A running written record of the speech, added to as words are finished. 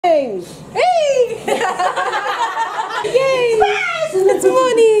Hey! Yay! It's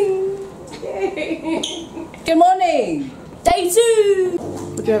morning! Yay! Good morning! Day 2!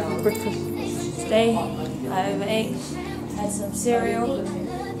 What did you have for breakfast? Today, I overate, had some cereal,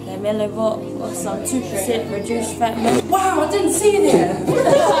 then Mellow got some 2% reduced fat milk. Wow, I didn't see you there!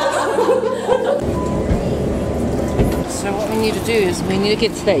 So what we need to do is we need to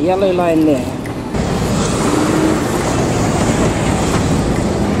get to that yellow line there.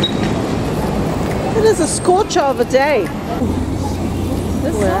 It is a scorcher of a day.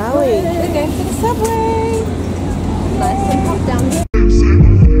 Where are we? We're going to the subway. Nice and hot down here.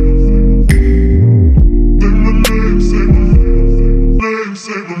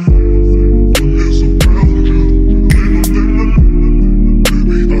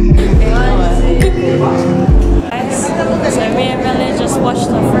 So me and Melly just watched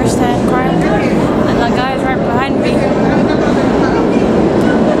the first-hand crime, and the guy's right behind me.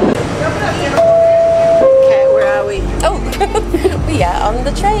 We are on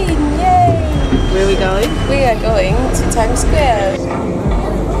the train, yay! Where are we going? We are going to Times Square.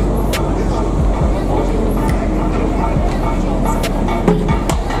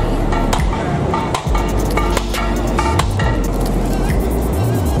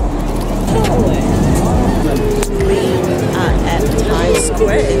 We are at Times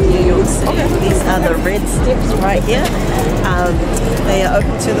Square in New York City. Okay. These are the red steps right here. They are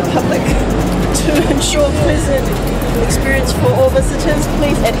open to the public to ensure pleasant experience for all visitors.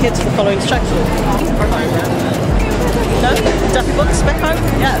 Please adhere to the following instructions. For home, no? Duffy books back home?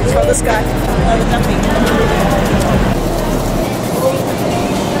 Yeah, it's from this guy. No, Duffy.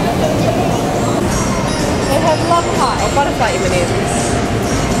 They have love heart or butterfly M&Ms.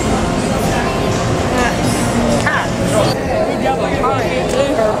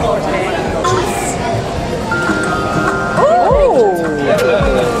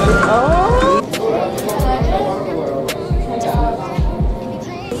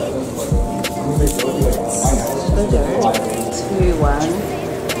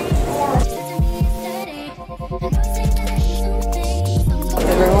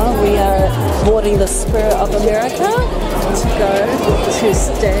 Everyone, we are boarding the Spur of America to go to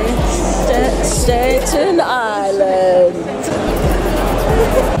Staten Island.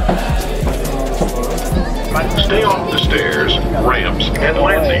 Stay off the stairs, ramps, and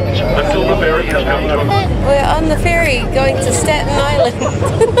landings until the ferry has come to a... We're on the ferry going to Staten Island.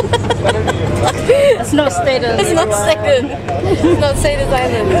 It's not Staten. It's not Staten. It's not Staten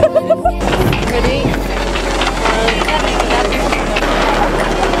Island. Ready?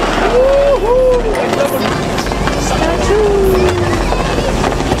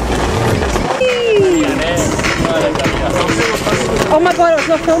 Oh my god, I was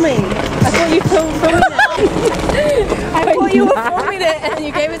not filming. I thought you filmed it. I thought you were filming it and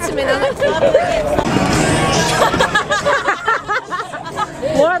you gave it to me and I'm like,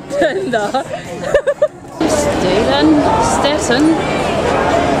 What the?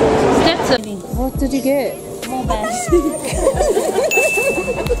 Staten. What did you get? More bags.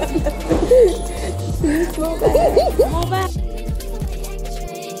 More bags.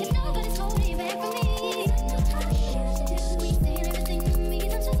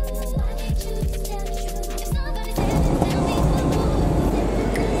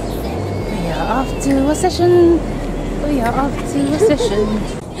 Off to a session. We are off to a session.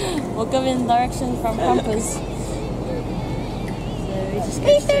 We'll go in direction from Compass. So we just go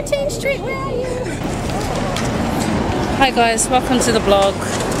 13th Street, where are you? Hi guys, welcome to the vlog.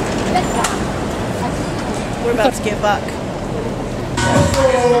 We're about to get back.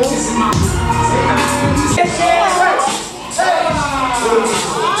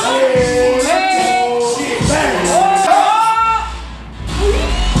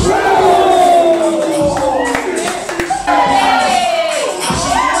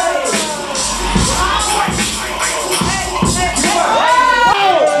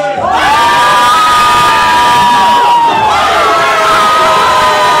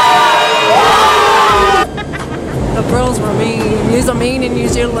 Mean in New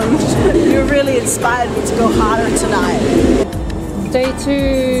Zealand. You really inspired me to go harder tonight. Day 2.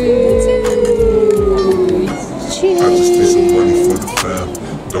 Cheers. I just need some money for the fam.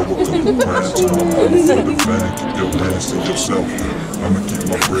 Double couple grand to my money for the fam. Keep your hands to yourself. I'ma keep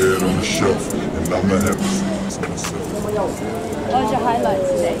my bread on the shelf, and I'ma have to myself. What was your highlight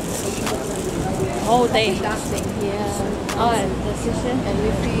today? Whole day. Dancing. Yeah. Oh, and the session and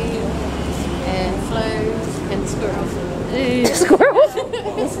Luffy and Flo and Squirrel. Squirrel?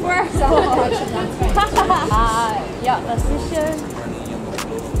 Squirrel. Yeah, the session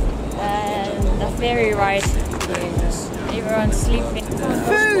and the ferry ride. Everyone's sleeping.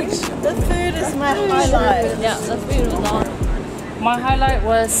 Food! my highlight. Yeah, that's beautiful. My highlight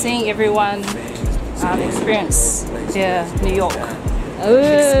was seeing everyone experience New York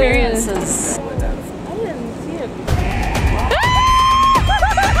experiences.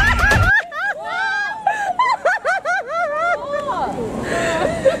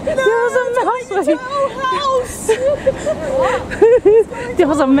 There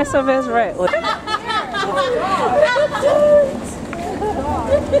was a mess of his right.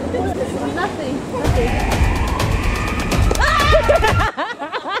 Nothing.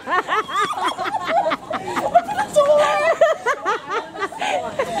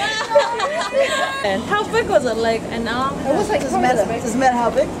 And how big was it? Like an arm? It was like, doesn't matter. Doesn't matter how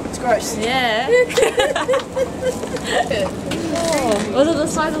big. It's gross. Yeah. Oh, was it the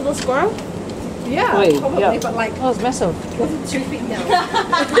size of the squirrel? Yeah, Wait, probably, yeah. but like Oh, it's massive. 2 feet down.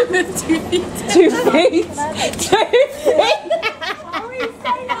 2 feet. 2 feet. 2 feet.